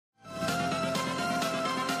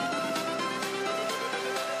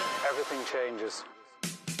changes.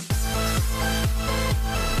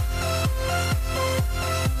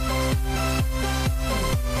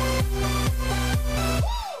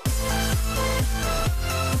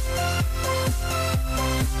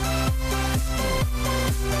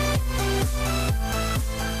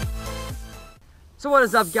 So what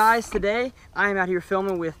is up, guys? Today I am out here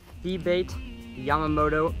filming with the bait, the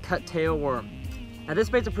Yamamoto Kut Tail Worm. Now this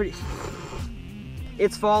bait's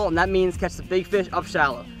it's fall, and that means catch the big fish up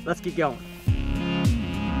shallow. Let's get going.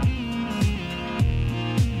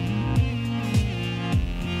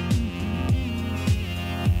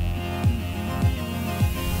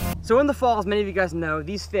 So in the fall, as many of you guys know,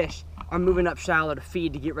 these fish are moving up shallow to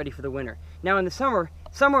feed to get ready for the winter. Now in the summer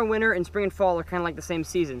and winter and spring and fall are kind of like the same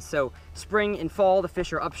season. So spring and fall, the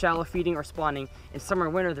fish are up shallow feeding or spawning. In summer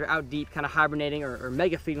and winter, they're out deep, kind of hibernating or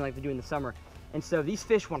mega feeding like they do in the summer. And so these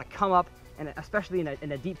fish want to come up, and especially in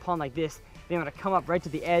a deep pond like this, they want to come up right to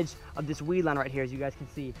the edge of this weed line right here. As you guys can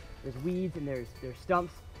see, there's weeds and there's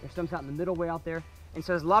stumps. There's stumps out in the middle way out there. And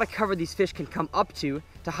so there's a lot of cover these fish can come up to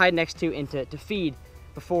hide next to, and to feed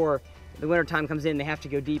before the winter time comes in. They have to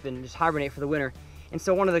go deep and just hibernate for the winter. And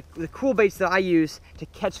so one of the cool baits that I use to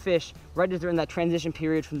catch fish right as they're in that transition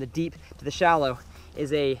period from the deep to the shallow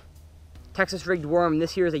is a Texas rigged worm.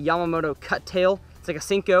 This here is a Yamamoto Kut Tail. It's like a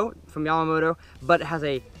Cinco from Yamamoto, but it has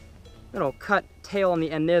a little cut tail on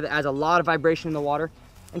the end there that adds a lot of vibration in the water.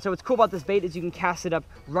 And so what's cool about this bait is you can cast it up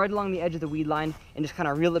right along the edge of the weed line and just kind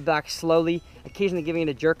of reel it back slowly, occasionally giving it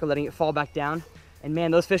a jerk or letting it fall back down. And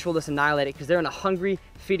man, those fish will just annihilate it because they're in a hungry,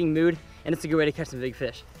 feeding mood, and it's a good way to catch some big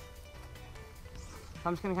fish. So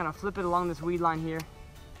I'm just gonna kind of flip it along this weed line here,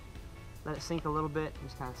 let it sink a little bit, and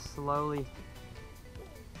just kind of slowly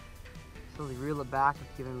reel it back,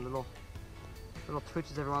 giving it little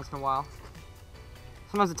twitches every once in a while.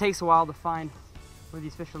 Sometimes it takes a while to find where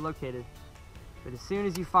these fish are located, but as soon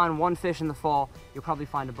as you find one fish in the fall, you'll probably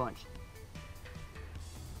find a bunch.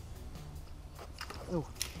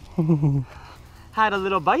 Oh. Had a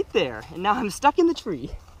little bite there, and now I'm stuck in the tree.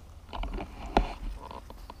 That's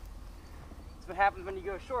what happens when you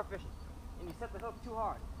go shore fishing and you set the hook too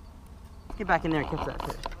hard. Let's get back in there and catch that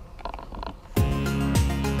fish.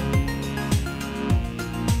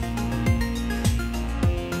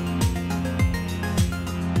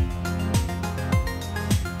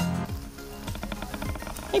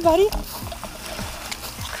 Hey, buddy.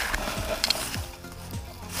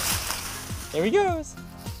 There he goes.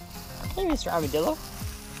 Hey, Mr. Armadillo.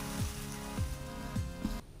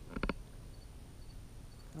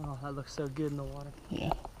 Oh, that looks so good in the water.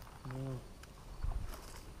 Yeah. Man.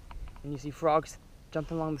 When you see frogs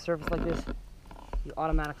jumping along the surface like this, you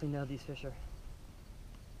automatically know these fish are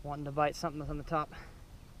wanting to bite something that's on the top.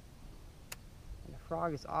 And a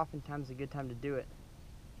frog is oftentimes a good time to do it.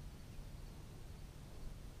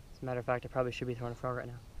 As a matter of fact, I probably should be throwing a frog right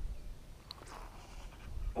now.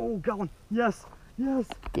 Oh, got one. Yes. Yes.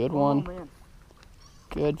 Good one. Oh, man.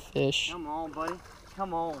 Good fish. Come on, buddy.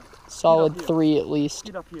 Come on. Solid 3 at least.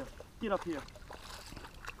 Get up here. Get up here.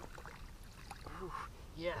 Ooh,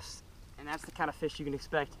 yes. And that's the kind of fish you can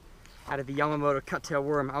expect out of the Yamamoto Kut Tail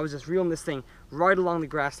Worm. I was just reeling this thing right along the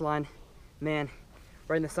grass line. Man,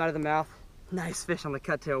 right in the side of the mouth. Nice fish on the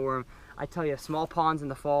Kut Tail Worm. I tell you, small ponds in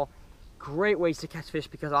the fall, great ways to catch fish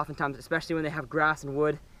because oftentimes, especially when they have grass and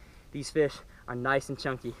wood, these fish are nice and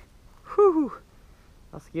chunky. Whew.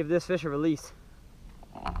 Let's give this fish a release.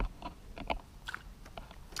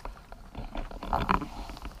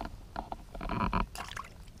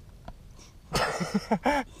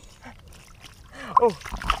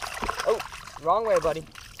 Oh, wrong way, buddy.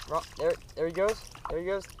 Wrong. There he goes. There he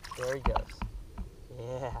goes. There he goes.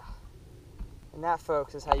 Yeah. And that,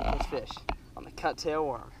 folks, is how you catch fish on the Kut Tail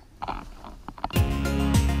Worm.